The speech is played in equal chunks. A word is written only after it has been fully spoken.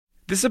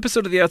This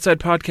episode of the Outside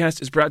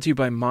Podcast is brought to you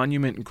by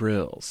Monument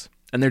Grills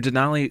and their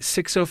Denali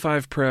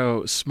 605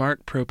 Pro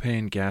Smart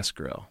Propane Gas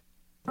Grill.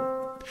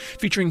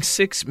 Featuring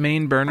 6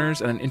 main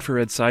burners and an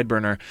infrared side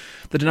burner,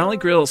 the Denali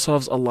grill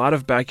solves a lot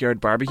of backyard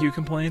barbecue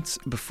complaints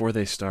before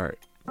they start.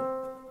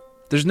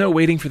 There's no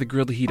waiting for the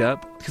grill to heat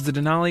up because the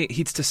Denali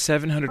heats to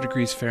 700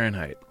 degrees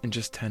Fahrenheit in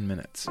just 10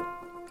 minutes.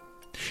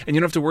 And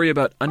you don't have to worry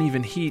about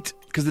uneven heat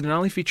because the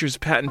Denali features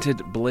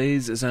patented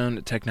Blaze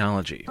Zone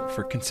technology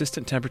for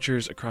consistent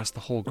temperatures across the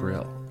whole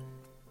grill.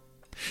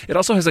 It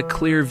also has a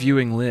clear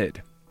viewing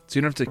lid, so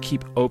you don't have to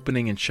keep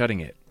opening and shutting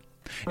it,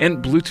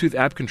 and Bluetooth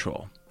app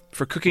control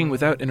for cooking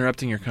without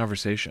interrupting your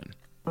conversation.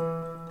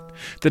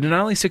 The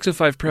Denali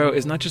 605 Pro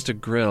is not just a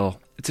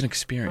grill, it's an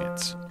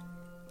experience.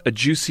 A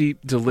juicy,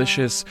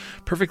 delicious,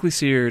 perfectly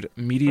seared,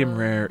 medium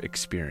rare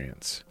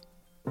experience.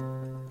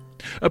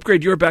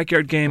 Upgrade your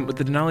backyard game with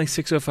the Denali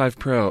 605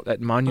 Pro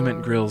at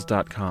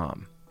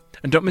monumentgrills.com.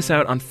 And don't miss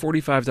out on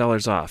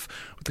 $45 off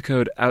with the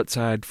code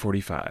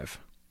OUTSIDE45.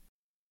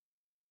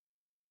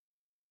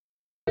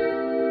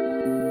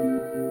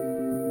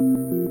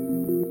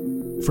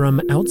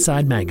 From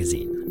Outside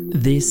Magazine,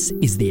 this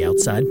is the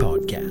Outside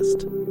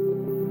Podcast.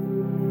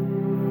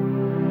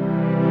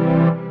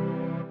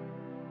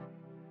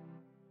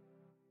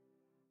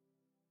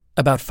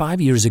 About 5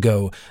 years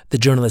ago, the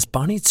journalist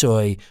Bonnie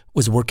Tsui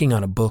was working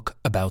on a book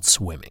about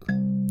swimming.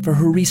 For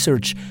her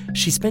research,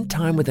 she spent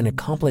time with an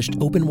accomplished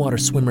open-water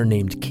swimmer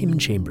named Kim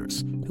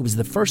Chambers, who was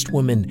the first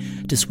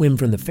woman to swim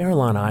from the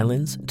Farallon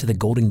Islands to the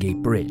Golden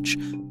Gate Bridge.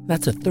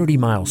 That's a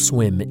 30-mile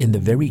swim in the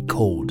very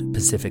cold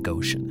Pacific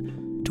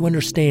Ocean. To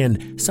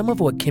understand some of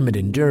what Kim had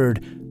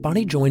endured,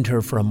 Bonnie joined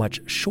her for a much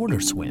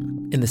shorter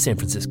swim in the San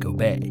Francisco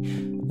Bay,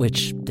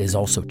 which is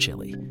also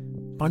chilly.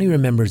 Bonnie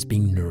remembers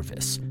being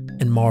nervous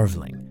and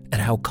marveling at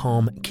how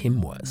calm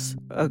Kim was.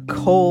 A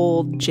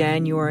cold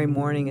January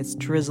morning, it's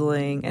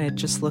drizzling, and it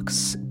just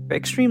looks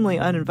extremely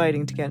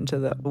uninviting to get into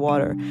the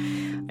water.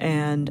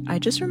 And I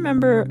just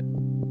remember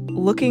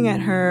looking at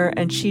her,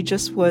 and she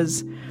just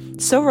was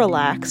so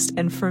relaxed.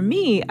 And for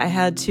me, I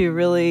had to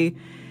really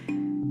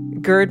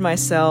gird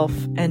myself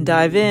and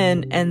dive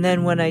in. And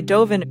then when I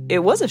dove in, it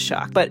was a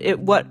shock, but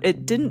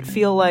it didn't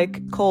feel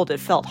like cold. It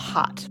felt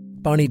hot.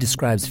 Bonnie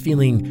describes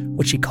feeling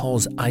what she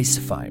calls ice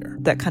fire.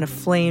 That kind of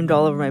flamed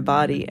all over my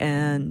body,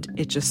 and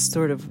it just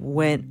sort of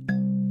went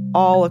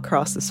all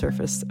across the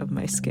surface of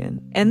my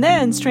skin. And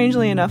then,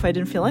 strangely enough, I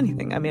didn't feel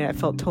anything. I mean, I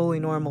felt totally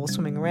normal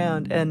swimming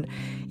around. And,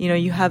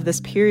 you have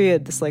this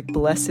period, this like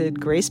blessed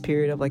grace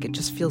period of like, it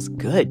just feels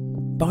good.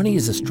 Bonnie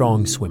is a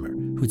strong swimmer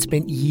who'd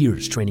spent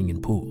years training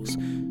in pools.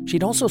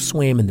 She'd also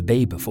swam in the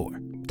bay before,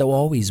 though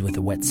always with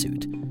a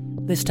wetsuit.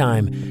 This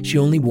time, she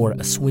only wore a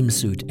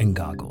swimsuit and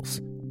goggles.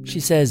 She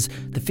says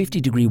the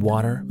 50-degree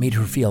water made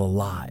her feel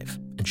alive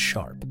and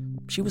sharp.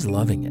 She was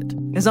loving it.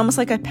 It was almost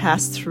like I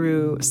passed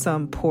through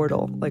some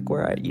portal, like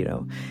where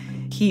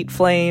heat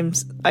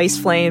flames, ice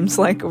flames,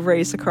 like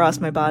race across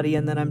my body,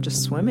 and then I'm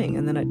just swimming,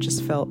 and then it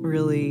just felt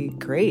really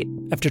great.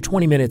 After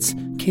 20 minutes,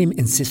 Kim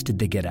insisted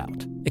to get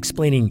out,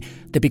 explaining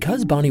that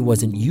because Bonnie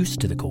wasn't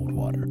used to the cold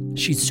water,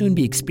 she'd soon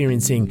be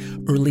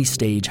experiencing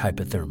early-stage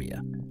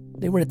hypothermia.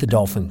 They were at the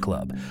Dolphin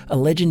Club, a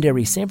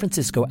legendary San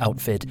Francisco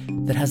outfit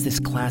that has this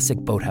classic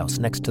boathouse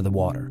next to the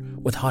water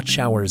with hot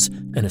showers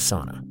and a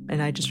sauna.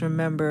 And I just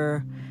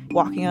remember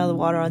walking out of the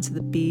water onto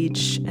the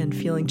beach and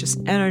feeling just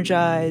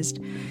energized.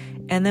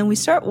 And then we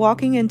start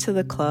walking into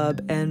the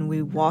club and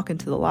we walk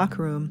into the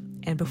locker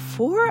room. And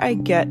before I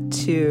get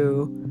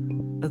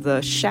to the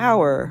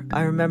shower,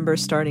 I remember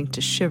starting to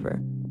shiver.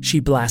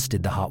 She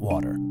blasted the hot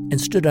water and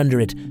stood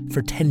under it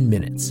for 10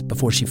 minutes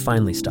before she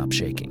finally stopped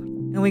shaking.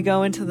 And we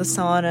go into the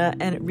sauna,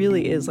 and it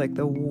really is like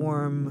the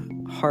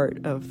warm heart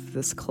of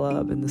this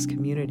club and this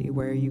community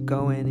where you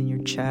go in and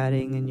you're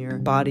chatting and your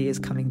body is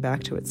coming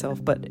back to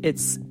itself. But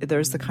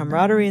there's the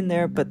camaraderie in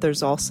there, but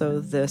there's also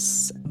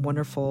this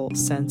wonderful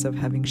sense of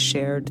having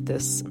shared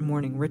this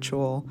morning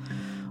ritual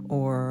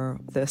or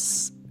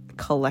this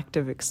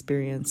collective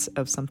experience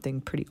of something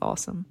pretty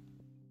awesome.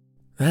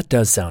 That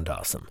does sound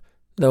awesome.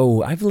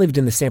 Though I've lived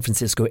in the San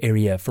Francisco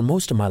area for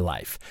most of my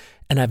life,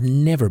 and I've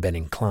never been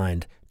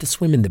inclined to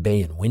swim in the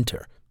bay in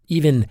winter,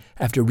 even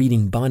after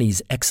reading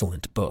Bonnie's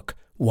excellent book,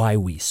 Why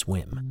We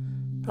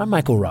Swim. I'm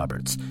Michael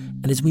Roberts,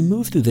 and as we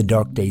move through the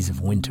dark days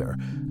of winter,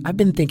 I've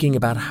been thinking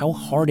about how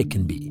hard it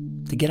can be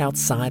to get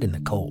outside in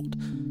the cold.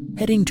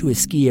 Heading to a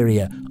ski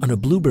area on a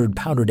Bluebird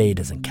powder day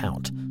doesn't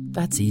count.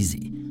 That's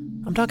easy.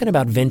 I'm talking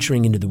about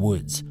venturing into the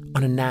woods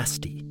on a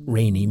nasty,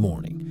 rainy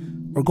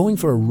morning, or going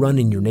for a run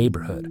in your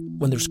neighborhood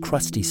when there's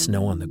crusty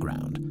snow on the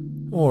ground.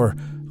 Or,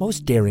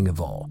 most daring of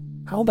all,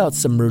 how about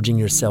submerging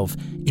yourself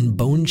in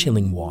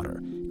bone-chilling water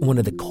in one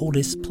of the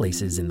coldest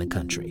places in the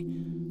country?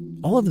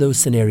 All of those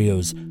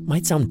scenarios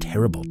might sound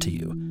terrible to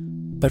you,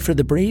 but for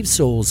the brave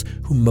souls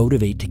who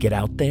motivate to get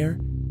out there,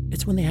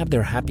 it's when they have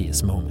their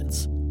happiest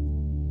moments.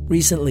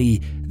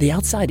 Recently, the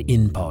Outside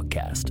In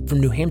podcast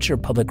from New Hampshire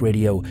Public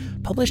Radio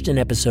published an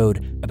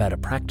episode about a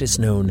practice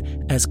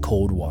known as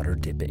cold water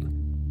dipping.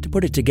 To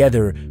put it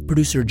together,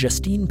 producer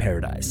Justine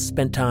Paradise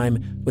spent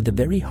time with a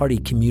very hearty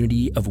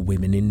community of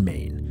women in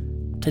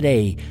Maine.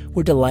 Today,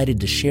 we're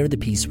delighted to share the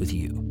piece with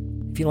you.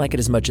 If you like it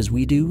as much as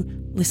we do,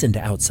 listen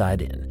to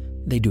Outside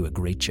In. They do a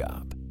great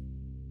job.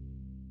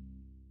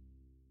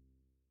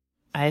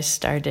 I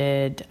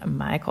started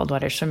my cold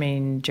water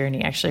swimming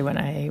journey actually when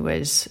I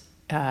was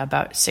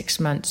about 6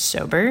 months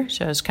sober.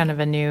 So it was kind of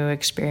a new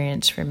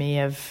experience for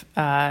me of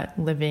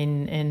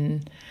living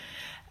in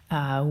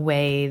a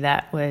way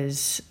that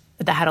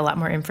had a lot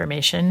more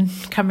information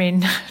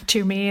coming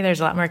to me.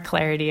 There's a lot more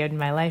clarity in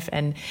my life.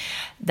 And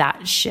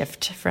that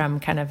shift from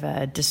kind of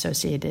a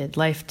dissociated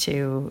life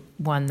to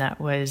one that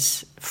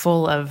was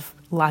full of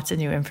lots of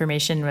new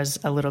information was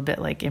a little bit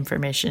like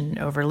information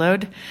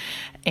overload.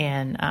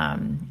 And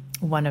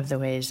one of the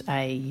ways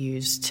I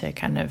used to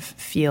kind of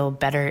feel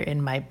better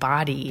in my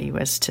body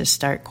was to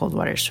start cold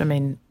water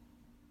swimming.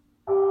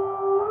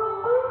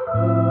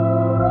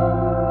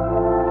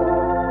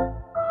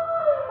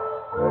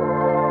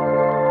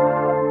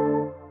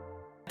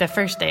 The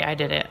first day I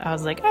did it, I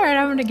was like, all right,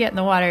 I'm going to get in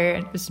the water.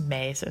 It was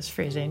May, so it was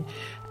freezing.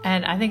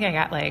 And I think I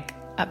got like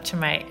up to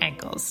my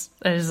ankles.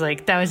 That was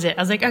it.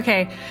 I was like,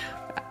 okay,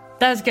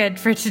 that was good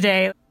for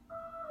today.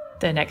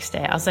 The next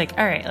day, I was like,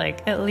 all right,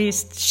 like at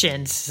least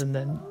shins. And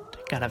then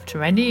got up to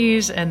my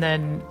knees. And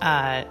then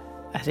I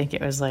think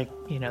it was like,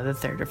 the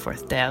third or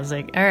fourth day, I was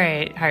like, all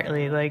right,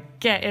 Hartley, like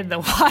get in the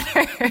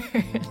water.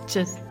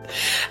 Just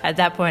at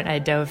that point, I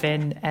dove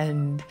in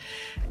and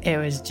it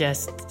was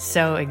just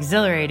so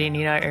exhilarating,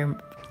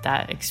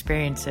 that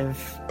experience of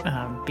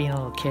being a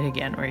little kid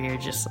again, where you're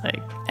just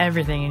like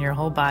everything in your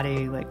whole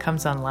body like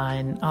comes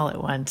online all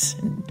at once.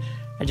 And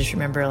I just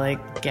remember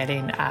like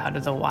getting out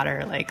of the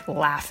water, like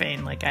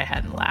laughing like I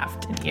hadn't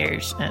laughed in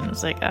years. And I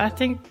was like, I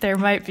think there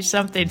might be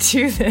something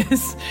to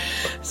this.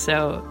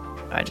 So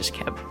I just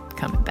kept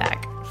coming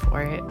back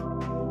for it.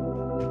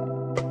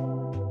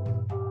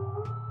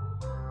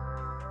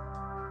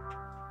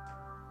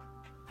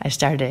 I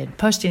started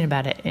posting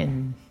about it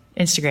in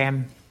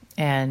Instagram,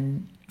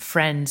 and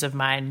friends of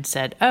mine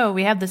said, oh,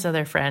 we have this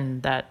other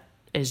friend that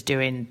is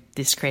doing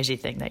this crazy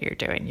thing that you're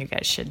doing. You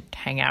guys should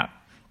hang out.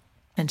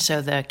 And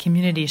so the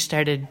community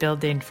started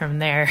building from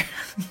there.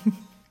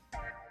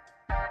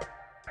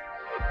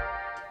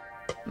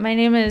 My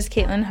name is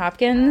Caitlin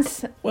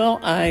Hopkins. Well,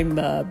 I'm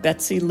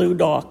Betsy Lou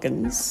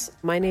Dawkins.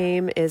 My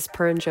name is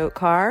Pernjot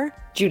Kaur.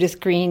 Judith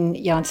Green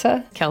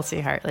Yansa.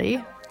 Kelsey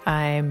Hartley.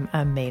 I'm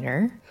a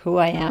Mainer. Who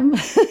I am?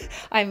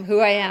 I'm who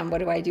I am. What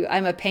do I do?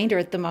 I'm a painter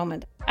at the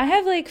moment. I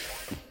have like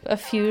a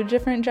few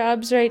different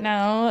jobs right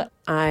now.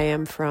 I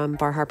am from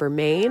Bar Harbor,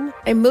 Maine.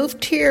 I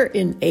moved here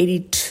in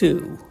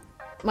 82.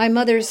 My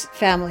mother's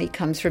family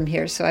comes from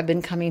here, so I've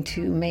been coming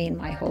to Maine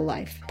my whole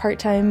life.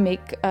 Part-time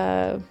make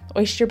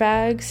oyster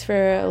bags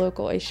for a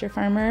local oyster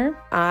farmer.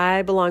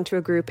 I belong to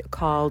a group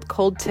called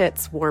Cold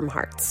Tits, Warm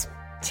Hearts.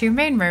 Two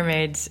Maine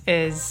Mermaids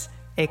is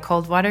a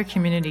cold water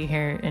community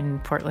here in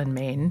Portland,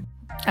 Maine.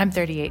 I'm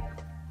 38.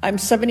 I'm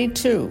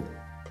 72.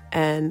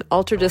 An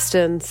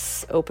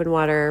ultra-distance open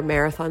water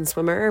marathon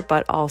swimmer,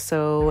 but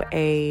also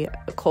a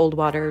cold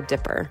water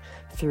dipper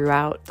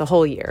throughout the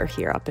whole year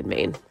here up in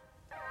Maine.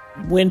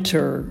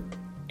 Winter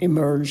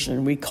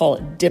immersion, we call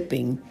it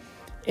dipping,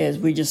 is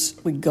we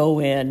go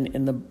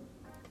in the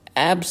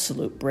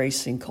absolute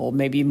bracing cold,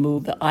 maybe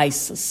move the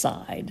ice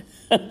aside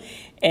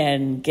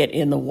and get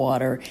in the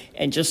water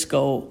and just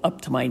go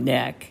up to my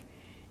neck.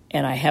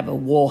 And I have a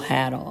wool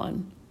hat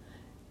on.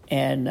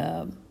 And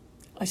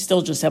I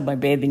still just have my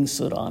bathing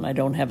suit on. I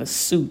don't have a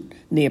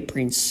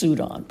neoprene suit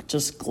on, but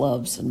just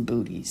gloves and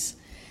booties.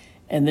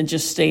 And then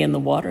just stay in the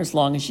water as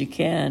long as you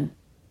can.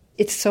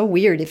 It's so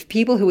weird. If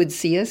people who would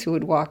see us, who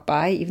would walk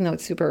by, even though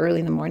it's super early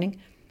in the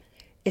morning,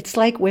 it's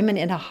like women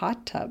in a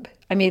hot tub.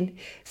 I mean,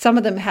 some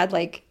of them had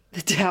like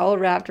the towel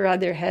wrapped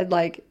around their head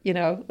like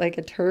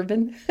a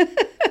turban.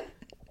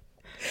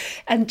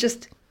 And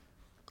just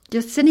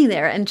sitting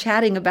there and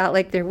chatting about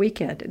like their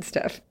weekend and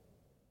stuff.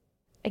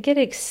 I get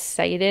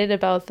excited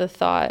about the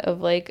thought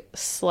of like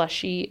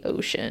slushy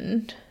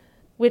ocean,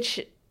 which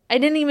I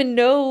didn't even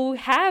know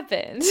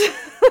happened.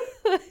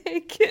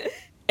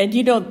 And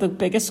the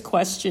biggest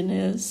question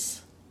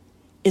is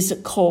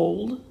it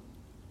cold?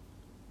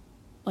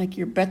 Like,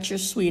 you bet your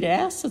sweet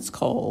ass it's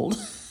cold.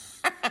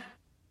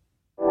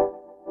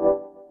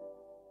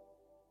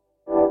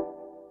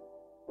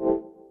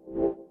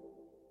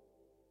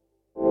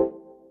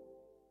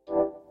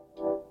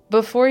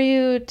 Before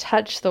you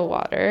touch the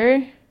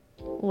water,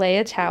 lay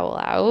a towel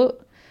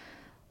out,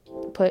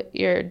 put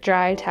your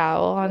dry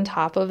towel on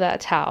top of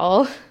that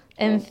towel,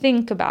 and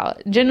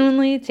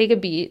genuinely take a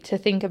beat to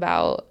think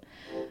about,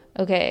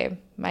 okay,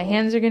 my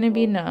hands are going to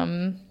be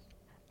numb.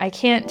 I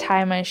can't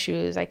tie my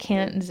shoes. I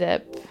can't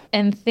zip.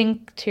 And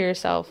think to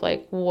yourself,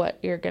 like, what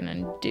you're going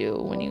to do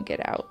when you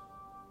get out.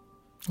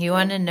 You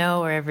want to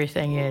know where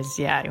everything is.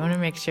 Yeah, you want to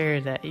make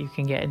sure that you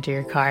can get into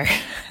your car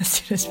as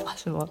soon as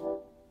possible.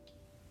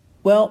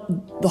 Well,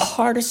 the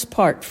hardest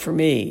part for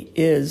me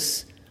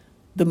is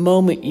the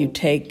moment you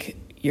take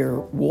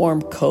your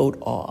warm coat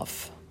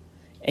off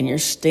and you're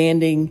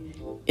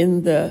standing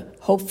in the,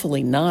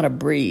 hopefully not a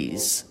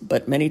breeze,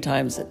 but many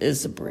times it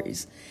is a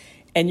breeze,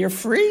 and you're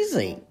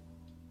freezing.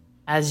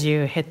 As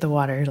you hit the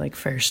water, like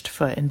first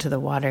foot into the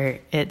water,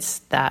 it's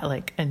that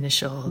like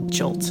initial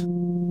jolt.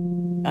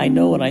 I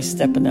know when I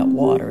step in that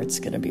water, it's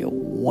going to be a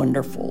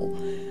wonderful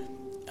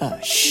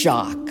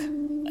shock,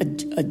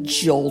 a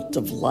jolt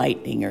of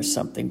lightning or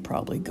something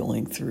probably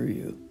going through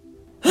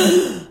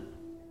you.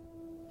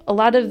 A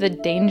lot of the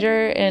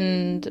danger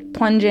in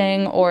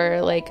plunging,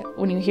 or like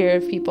when you hear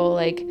of people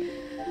like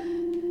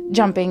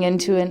jumping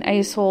into an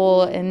ice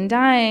hole and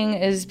dying,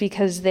 is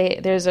because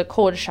there's a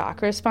cold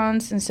shock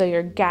response, and so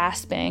you're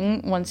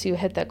gasping once you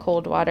hit the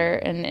cold water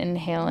and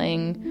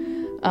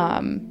inhaling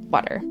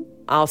water.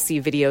 I'll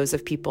see videos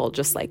of people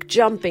just like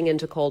jumping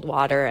into cold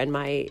water, and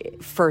my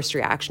first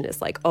reaction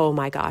is like, oh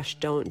my gosh,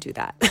 don't do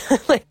that.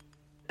 Like,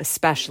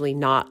 especially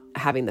not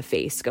having the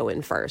face go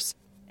in first.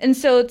 And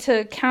so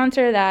to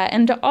counter that,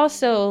 and to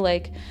also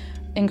like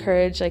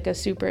encourage like a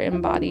super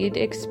embodied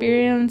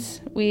experience,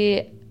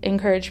 we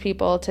encourage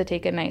people to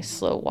take a nice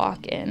slow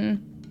walk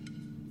in.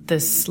 The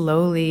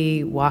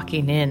slowly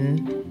walking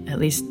in, at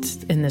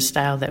least in the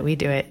style that we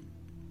do it,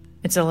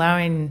 it's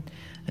allowing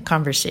a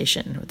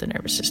conversation with the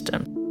nervous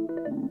system.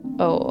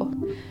 Oh,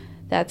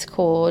 that's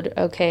cold.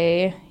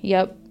 Okay.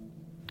 Yep.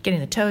 Getting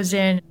the toes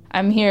in.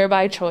 I'm here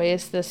by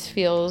choice. This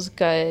feels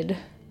good.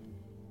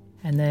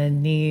 And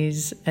then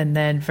knees. And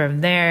then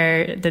from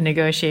there, the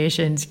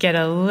negotiations get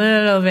a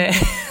little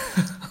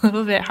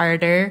bit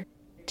harder.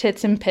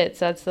 Tits and pits,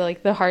 that's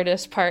the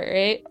hardest part,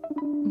 right?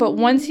 But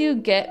once you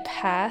get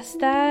past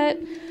that,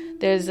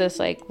 there's this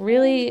like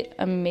really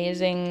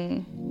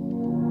amazing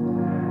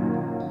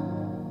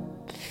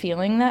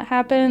feeling that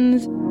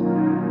happens.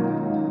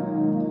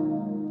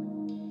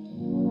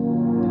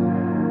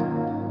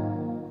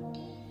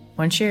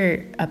 Once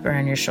you're up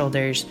around your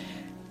shoulders,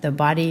 the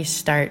body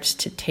starts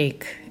to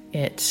take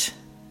its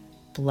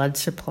blood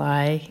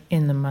supply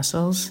in the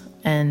muscles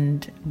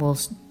and will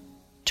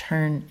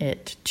turn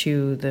it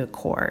to the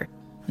core.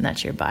 And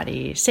that's your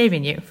body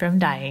saving you from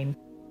dying.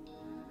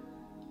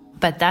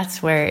 But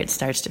that's where it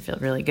starts to feel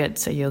really good.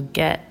 So you'll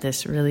get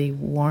this really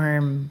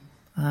warm,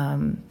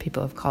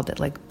 people have called it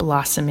like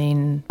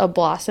blossoming. A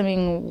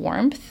blossoming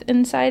warmth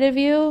inside of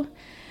you.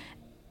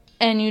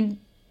 And you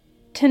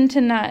tend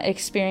to not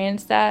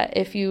experience that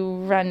if you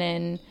run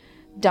in,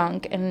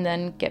 dunk, and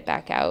then get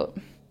back out.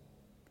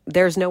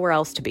 There's nowhere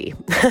else to be.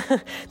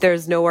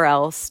 There's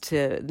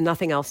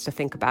nothing else to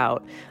think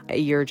about.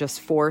 You're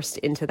just forced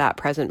into that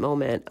present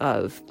moment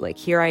of like,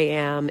 here I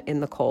am in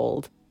the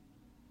cold.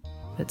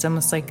 It's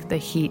almost like the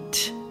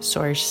heat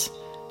source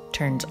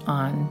turns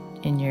on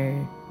in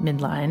your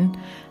midline,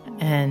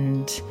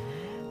 and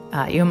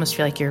you almost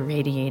feel like you're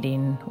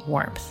radiating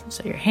warmth.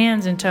 So your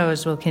hands and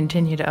toes will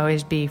continue to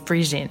always be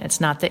freezing.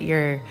 It's not that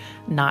you're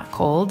not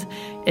cold.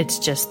 It's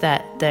just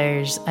that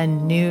there's a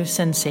new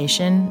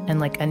sensation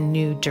and like a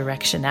new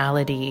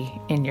directionality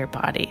in your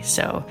body.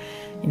 So,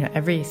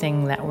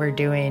 everything that we're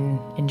doing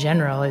in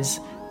general is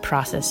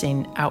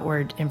processing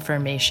outward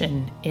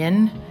information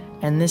in,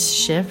 and this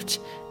shift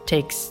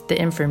takes the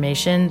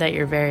information that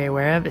you're very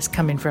aware of is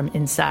coming from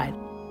inside.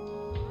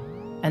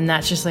 And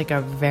that's just like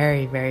a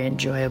very, very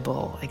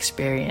enjoyable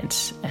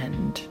experience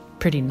and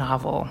pretty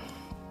novel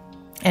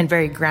and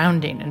very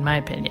grounding, in my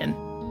opinion.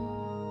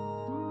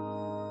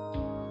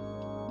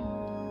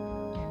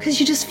 Because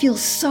you just feel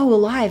so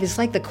alive. It's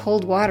like the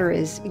cold water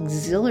is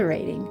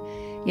exhilarating,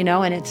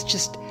 and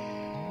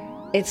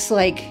it's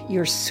like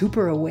you're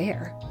super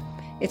aware.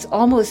 It's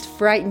almost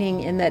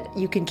frightening in that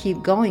you can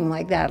keep going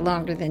like that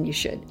longer than you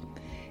should,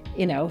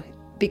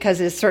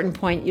 because at a certain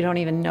point you don't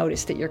even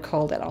notice that you're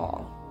cold at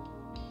all.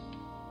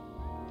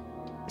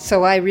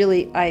 So I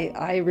rely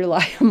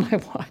on my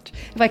watch.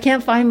 If I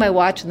can't find my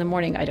watch in the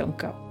morning, I don't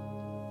go.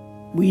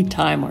 We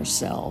time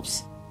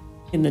ourselves.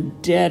 In the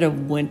dead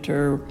of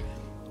winter,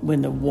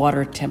 when the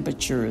water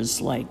temperature is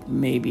like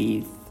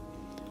maybe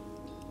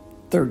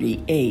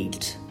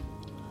 38,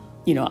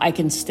 I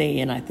can stay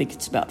in, I think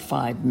it's about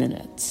 5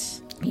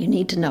 minutes. You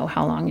need to know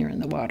how long you're in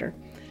the water.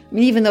 I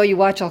mean, even though you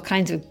watch all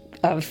kinds of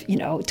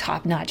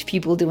top-notch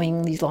people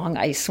doing these long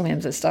ice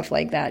swims and stuff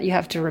like that, you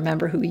have to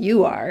remember who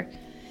you are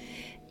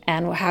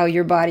and how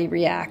your body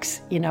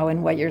reacts,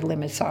 and what your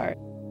limits are.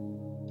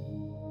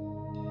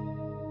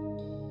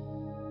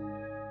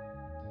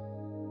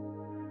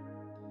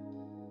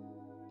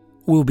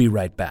 We'll be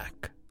right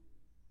back.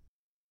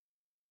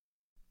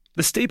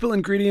 The staple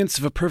ingredients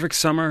of a perfect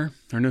summer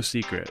are no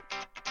secret.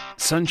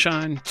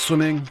 Sunshine,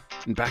 swimming,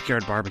 and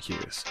backyard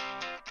barbecues.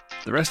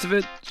 The rest of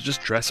it is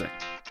just dressing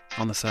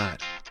on the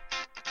side.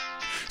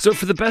 So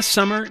for the best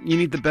summer, you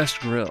need the best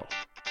grill.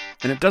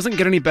 And it doesn't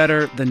get any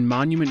better than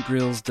Monument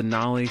Grill's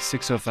Denali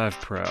 605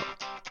 Pro.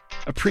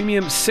 A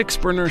premium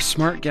 6-burner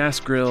smart gas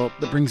grill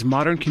that brings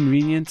modern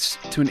convenience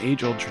to an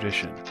age-old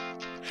tradition.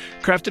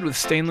 Crafted with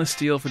stainless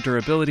steel for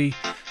durability,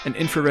 an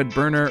infrared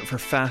burner for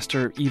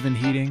faster, even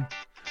heating,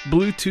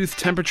 Bluetooth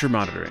temperature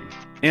monitoring,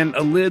 and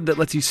a lid that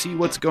lets you see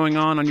what's going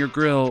on your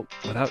grill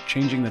without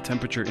changing the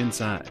temperature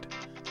inside.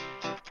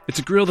 It's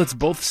a grill that's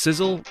both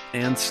sizzle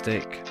and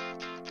steak.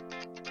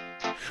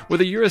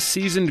 Whether you're a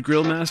seasoned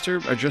grill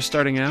master or just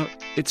starting out,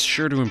 it's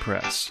sure to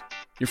impress.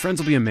 Your friends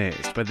will be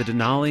amazed by the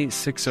Denali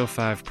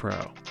 605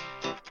 Pro.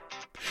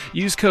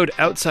 Use code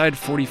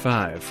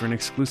OUTSIDE45 for an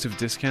exclusive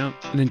discount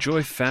and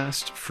enjoy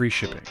fast, free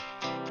shipping.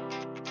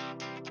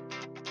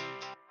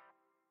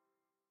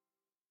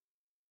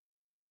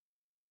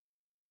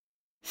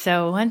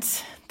 So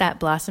once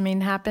that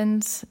blossoming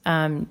happens,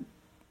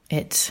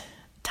 it's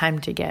time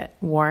to get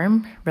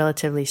warm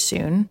relatively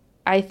soon.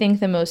 I think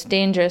the most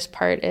dangerous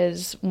part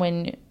is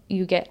when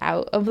you get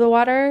out of the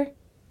water.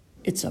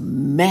 It's a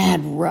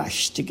mad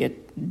rush to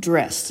get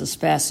dressed as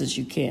fast as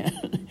you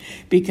can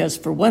because,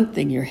 for one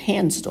thing, your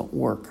hands don't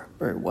work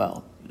very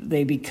well.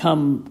 They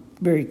become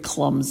very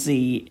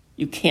clumsy.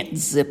 You can't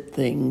zip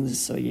things,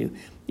 so you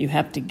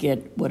have to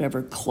get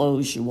whatever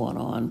clothes you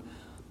want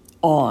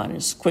on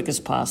as quick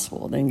as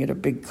possible, then get a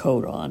big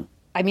coat on.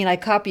 I mean, I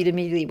copied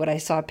immediately what I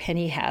saw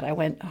Penny had. I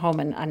went home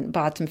and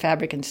bought some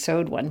fabric and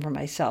sewed one for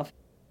myself.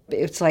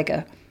 It's like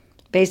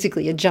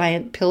basically a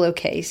giant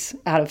pillowcase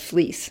out of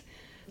fleece.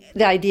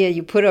 The idea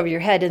you put over your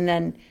head, and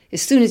then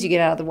as soon as you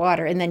get out of the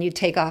water, and then you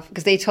take off,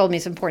 because they told me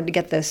it's important to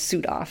get the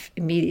suit off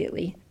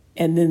immediately.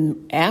 And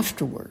then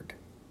afterward,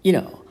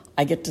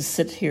 I get to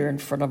sit here in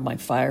front of my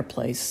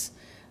fireplace.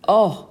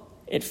 Oh,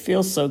 it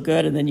feels so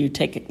good. And then you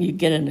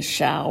get in the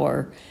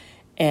shower,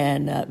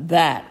 and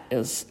that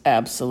is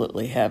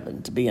absolutely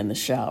heaven, to be in the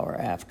shower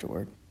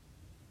afterward.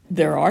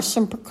 There are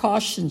some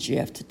precautions you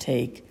have to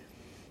take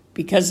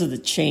because of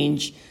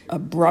the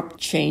abrupt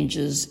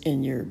changes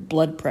in your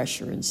blood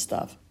pressure and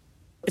stuff.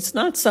 It's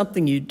not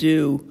something you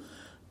do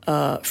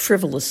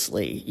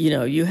frivolously.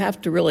 You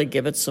have to really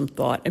give it some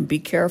thought and be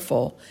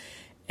careful.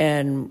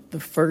 And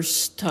the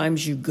first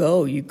times you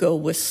go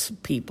with some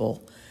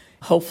people,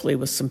 hopefully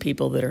with some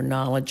people that are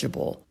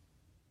knowledgeable.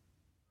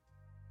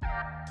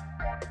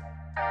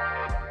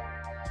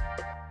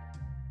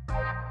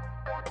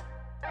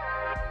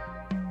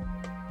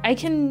 I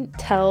can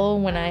tell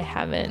when I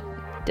haven't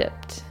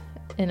dipped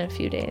in a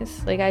few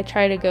days. Like, I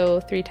try to go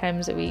 3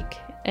 times a week,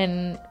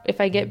 and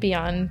if I get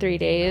beyond 3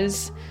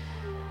 days,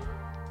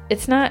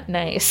 it's not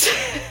nice.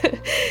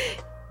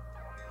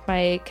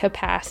 My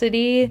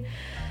capacity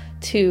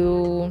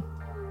to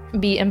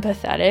be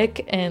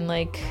empathetic and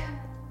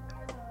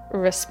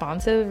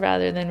responsive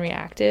rather than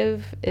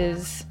reactive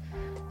is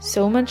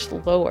so much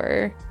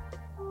lower.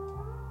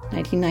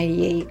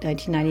 1998,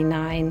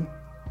 1999,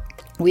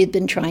 we had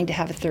been trying to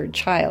have a third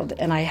child,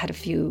 and I had a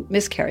few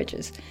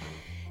miscarriages.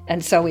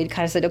 And so we'd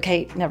kind of said,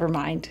 okay, never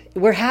mind.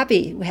 We're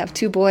happy. We have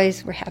 2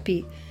 boys. We're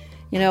happy.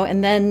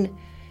 And then,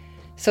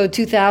 so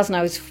 2000,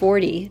 I was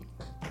 40.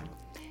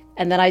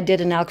 And then I did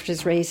an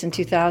Alcatraz race in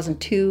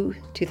 2002,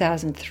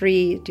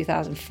 2003,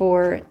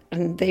 2004.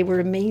 And they were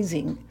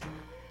amazing.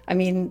 I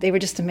mean, they were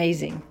just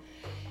amazing.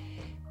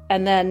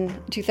 And then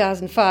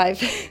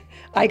 2005,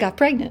 I got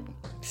pregnant.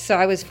 So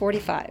I was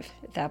 45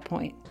 at that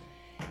point.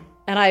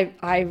 And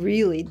I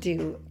really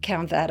do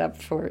count that up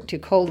to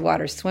cold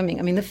water swimming.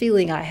 I mean, the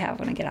feeling I have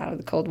when I get out of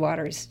the cold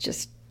water is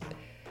just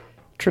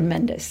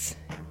tremendous.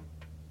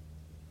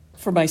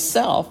 For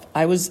myself,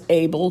 I was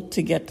able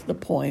to get to the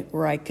point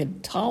where I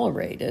could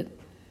tolerate it.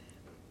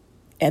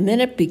 And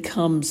then it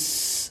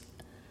becomes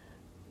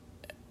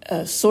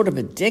sort of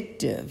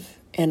addictive.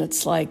 And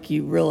it's like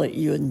you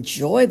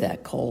enjoy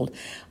that cold.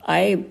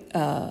 I'm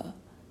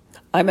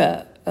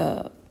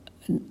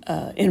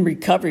in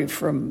recovery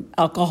from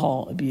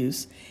alcohol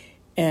abuse,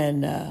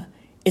 and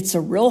it's a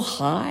real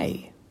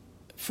high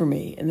for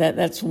me. And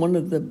that's one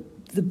of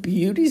the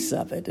beauties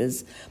of it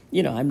is,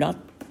 I'm not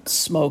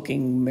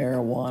smoking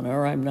marijuana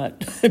or I'm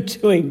not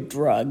doing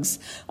drugs.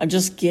 I'm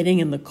just getting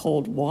in the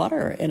cold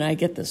water, and I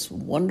get this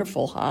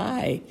wonderful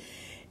high,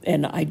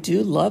 and I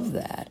do love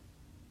that.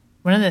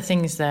 One of the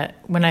things that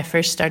when I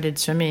first started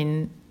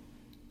swimming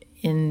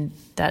in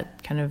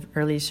that kind of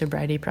early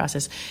sobriety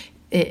process,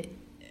 it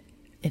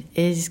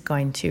is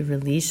going to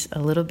release a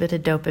little bit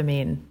of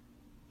dopamine.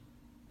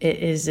 It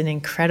is an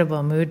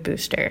incredible mood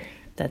booster.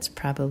 That's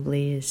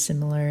probably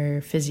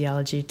similar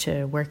physiology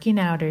to working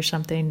out or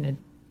something.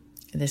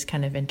 This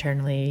kind of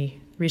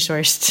internally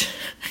resourced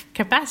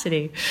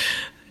capacity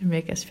to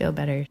make us feel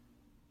better.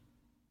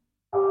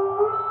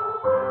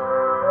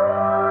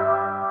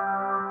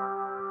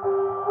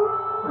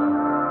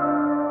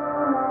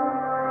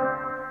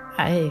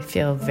 I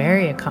feel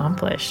very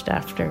accomplished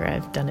after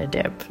I've done a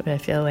dip. I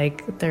feel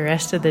like the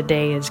rest of the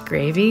day is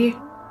gravy.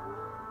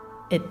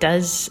 It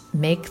does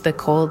make the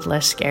cold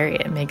less scary.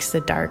 It makes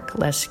the dark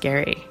less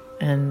scary.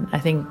 And I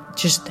think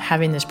just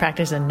having this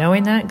practice and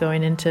knowing that,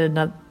 going into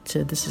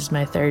this is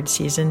my 3rd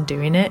season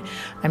doing it,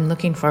 I'm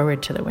looking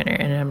forward to the winter,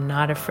 and I'm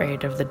not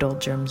afraid of the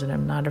doldrums, and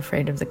I'm not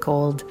afraid of the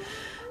cold.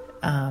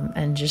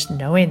 And just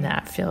knowing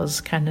that feels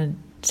kind of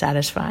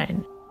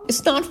satisfying.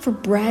 It's not for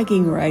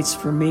bragging rights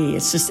for me.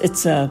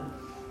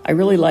 I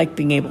really like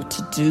being able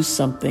to do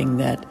something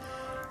that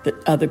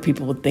other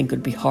people would think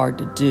would be hard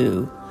to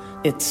do.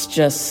 It's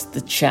just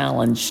the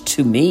challenge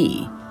to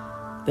me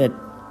that,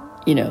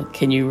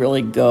 can you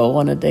really go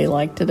on a day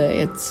like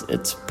today?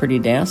 It's pretty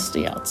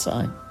nasty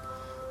outside.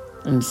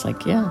 And it's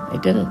like, yeah, I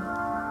did it.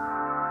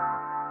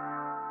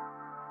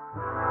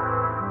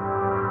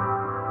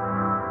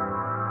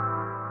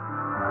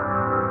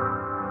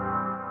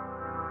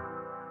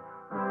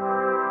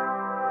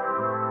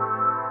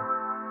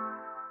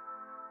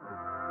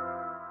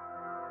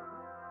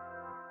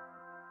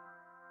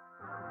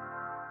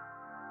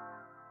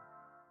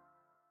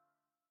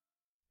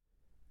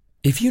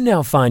 If you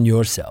now find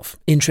yourself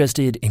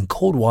interested in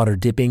cold water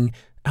dipping,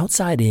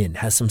 Outside In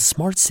has some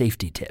smart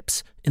safety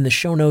tips in the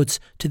show notes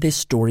to this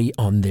story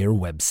on their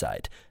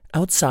website,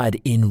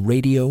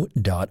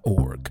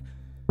 outsideinradio.org.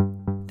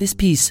 This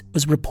piece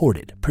was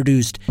reported,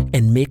 produced,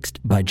 and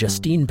mixed by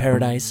Justine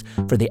Paradise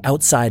for the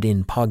Outside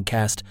In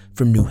podcast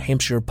from New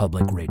Hampshire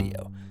Public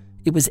Radio.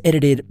 It was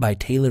edited by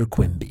Taylor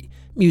Quimby.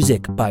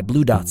 Music by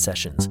Blue Dot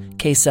Sessions,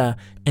 Kesa,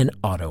 and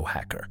Auto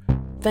Hacker.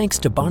 Thanks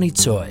to Bonnie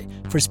Tsoi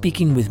for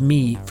speaking with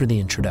me for the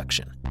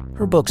introduction.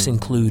 Her books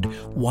include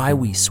Why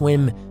We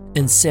Swim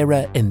and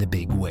Sarah and the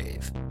Big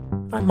Wave.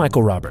 I'm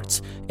Michael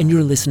Roberts, and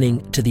you're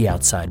listening to the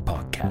Outside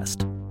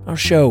Podcast. Our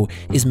show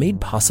is made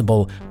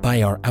possible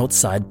by our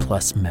Outside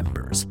Plus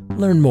members.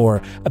 Learn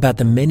more about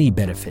the many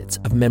benefits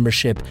of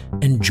membership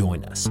and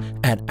join us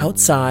at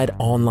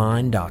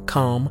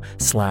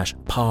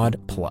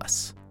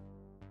outsideonline.com/podplus.